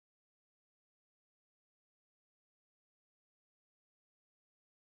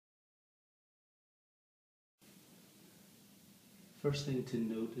First thing to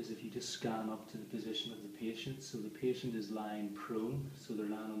note is if you just scan up to the position of the patient. So the patient is lying prone, so they're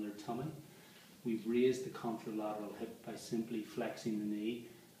lying on their tummy. We've raised the contralateral hip by simply flexing the knee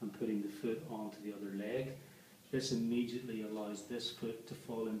and putting the foot onto the other leg. This immediately allows this foot to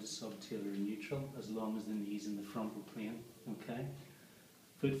fall into subtalar neutral as long as the knee's in the frontal plane. Okay?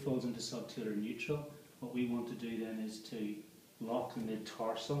 Foot falls into subtalar neutral. What we want to do then is to lock the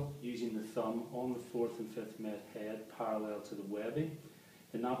mid-tarsal using the thumb on the 4th and 5th met head parallel to the webbing.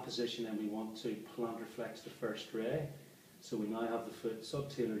 In that position then we want to plantar flex the first ray. So we now have the foot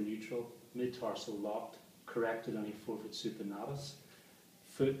subtalar neutral, mid-tarsal locked, corrected any forefoot supinatus,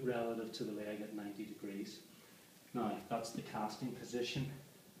 foot relative to the leg at 90 degrees. Now that's the casting position.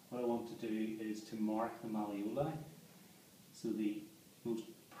 What I want to do is to mark the malleoli. So the most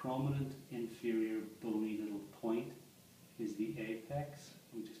prominent inferior bony little point is the apex.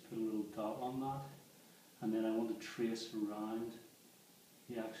 We just put a little dot on that, and then I want to trace around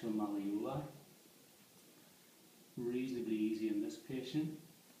the actual malleoli. Reasonably easy in this patient.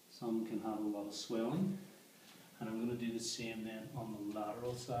 Some can have a lot of swelling, and I'm going to do the same then on the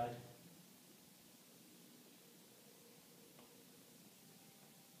lateral side.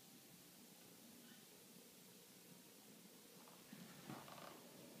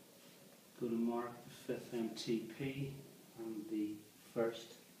 Go to mark the 5th MTP and the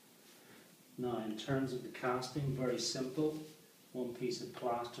 1st. Now in terms of the casting, very simple. One piece of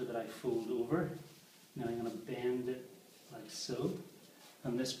plaster that I fold over. Now I'm going to bend it like so.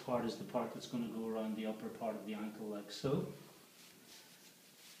 And this part is the part that's going to go around the upper part of the ankle like so.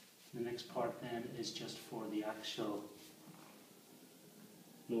 The next part then is just for the actual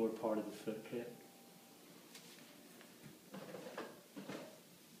lower part of the foot plate.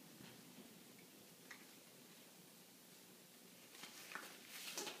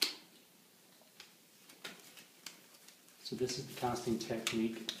 So this is the casting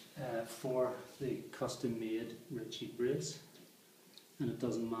technique for the custom-made Richie brace, and it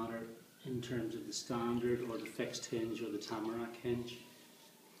doesn't matter in terms of the standard or the fixed hinge or the tamarack hinge.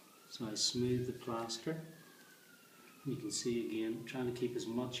 So I smooth the plaster. You can see again, I'm trying to keep as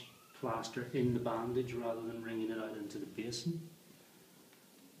much plaster in the bandage rather than wringing it out into the basin.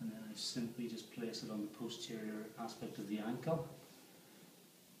 And then I simply just place it on the posterior aspect of the ankle.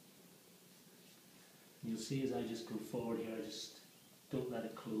 You'll see as I just go forward here, I just don't let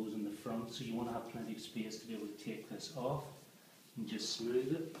it close in the front, so you want to have plenty of space to be able to take this off and just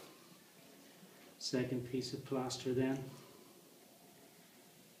smooth it. Second piece of plaster then.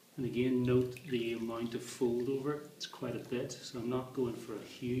 And again, note the amount of fold over, it's quite a bit, so I'm not going for a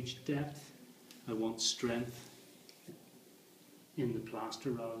huge depth. I want strength in the plaster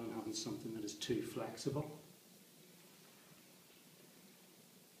rather than having something that is too flexible.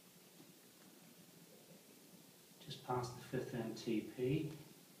 Just past the 5th MTP,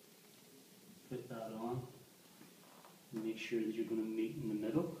 put that on, and make sure that you're going to meet in the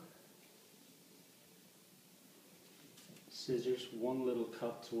middle. Scissors, one little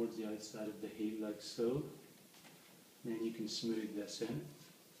cut towards the outside of the heel like so. Then you can smooth this in.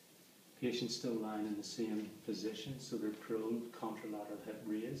 Patient's still lying in the same position, so they're prone, contralateral hip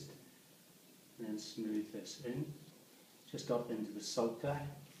raised. Then smooth this in, just up into the sulci.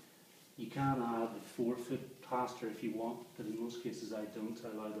 You can add the forefoot plaster if you want, but in most cases I don't.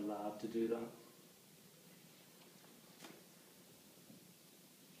 I allow the lab to do that.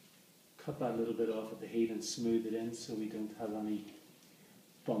 Cut that little bit off at the heel and smooth it in so we don't have any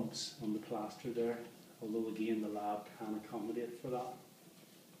bumps on the plaster there, although again the lab can accommodate for that.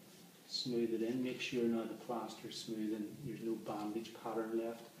 Smooth it in, make sure now the plaster's smooth and there's no bandage pattern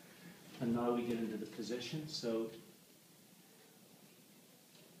left. And now we get into the position. So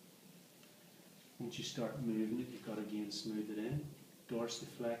once you start moving it, you've got to again smooth it in,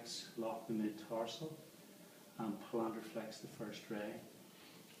 dorsiflex, lock the mid-tarsal, and plantar flex the first ray.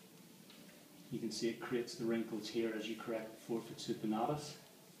 You can see it creates the wrinkles here as you correct the forefoot supinatus.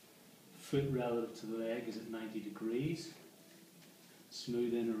 Foot relative to the leg is at 90 degrees.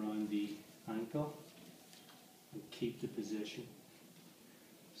 Smooth in around the ankle and keep the position.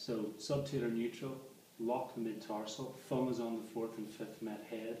 So subtalar neutral, lock the mid-tarsal, thumb is on the 4th and 5th met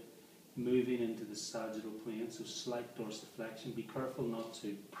head, moving into the sagittal plane, so slight dorsiflexion. Be careful not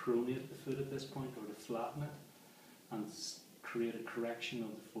to pronate the foot at this point or to flatten it, and create a correction of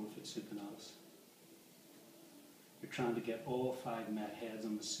the forefoot supinatus. You're trying to get all 5 met heads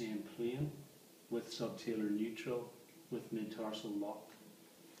on the same plane with subtalar neutral, with mid-tarsal locked.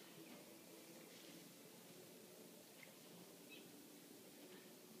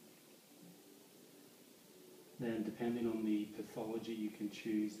 Then depending on the pathology you can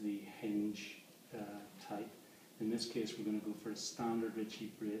choose the hinge type. In this case, we're going to go for a standard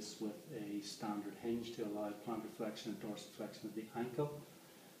Richie brace with a standard hinge to allow plantar flexion and dorsiflexion of the ankle,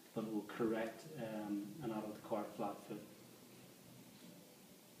 but it will correct an adult acquired flat foot.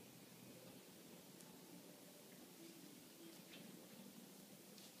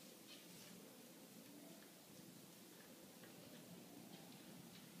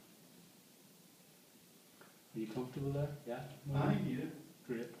 Are you comfortable there? Yeah? Aye, yeah.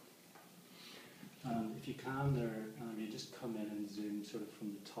 Great. And if you can there, you just come in and zoom sort of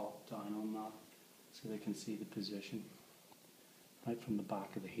from the top down on that so they can see the position. Right from the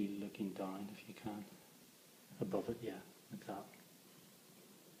back of the heel looking down if you can. Above it, yeah, like that.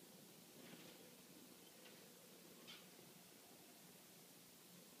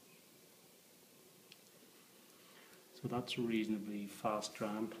 So that's reasonably fast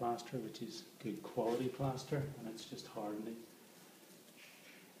drying plaster, which is good quality plaster, and it's just hardening.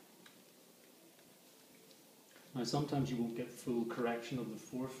 Now sometimes you won't get full correction of the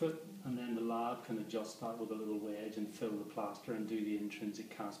forefoot, and then the lab can adjust that with a little wedge and fill the plaster and do the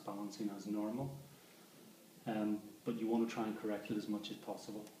intrinsic cast balancing as normal. But you want to try and correct it as much as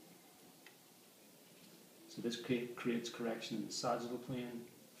possible. So this creates correction in the sagittal plane,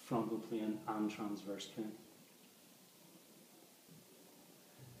 frontal plane and transverse plane.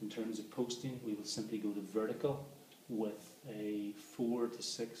 In terms of posting, we will simply go to vertical with a 4 to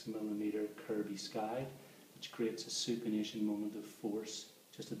 6 millimeter curvy skide, which creates a supination moment of force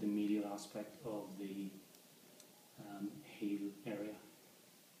just at the medial aspect of the heel area.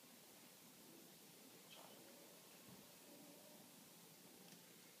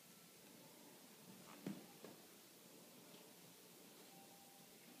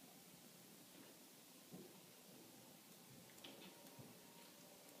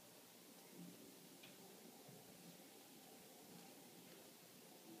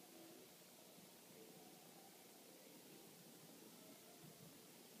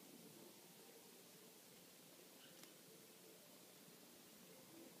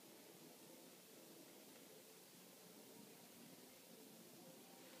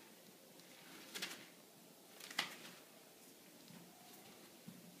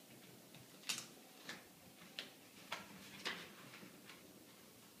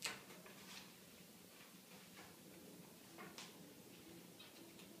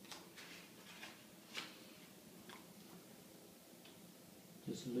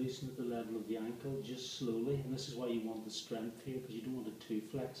 Just loosen at the level of the ankle, just slowly, and this is why you want the strength here, because you don't want it too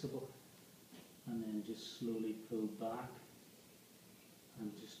flexible. And then just slowly pull back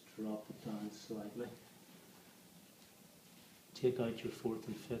and just drop it down slightly. Take out your 4th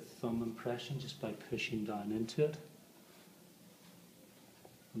and 5th thumb impression just by pushing down into it.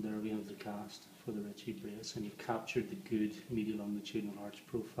 And there we have the cast for the Richie brace, and you've captured the good medial longitudinal arch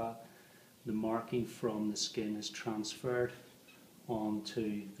profile. The marking from the skin is transferred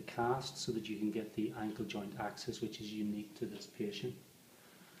onto the cast so that you can get the ankle joint axis, which is unique to this patient.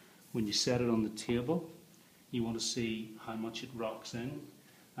 When you set it on the table, you want to see how much it rocks in.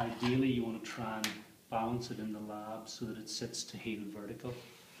 Ideally, you want to try and balance it in the lab so that it sits to heel vertical.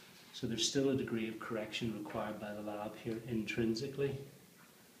 So there's still a degree of correction required by the lab here intrinsically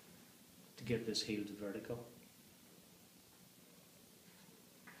to get this heel to vertical.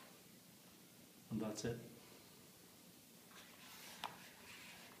 And that's it.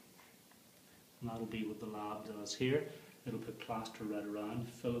 And that'll be what the lab does here. It'll put plaster right around,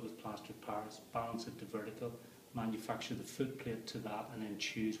 fill it with plaster Paris, balance it to vertical, manufacture the foot plate to that, and then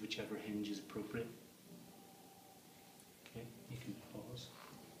choose whichever hinge is appropriate.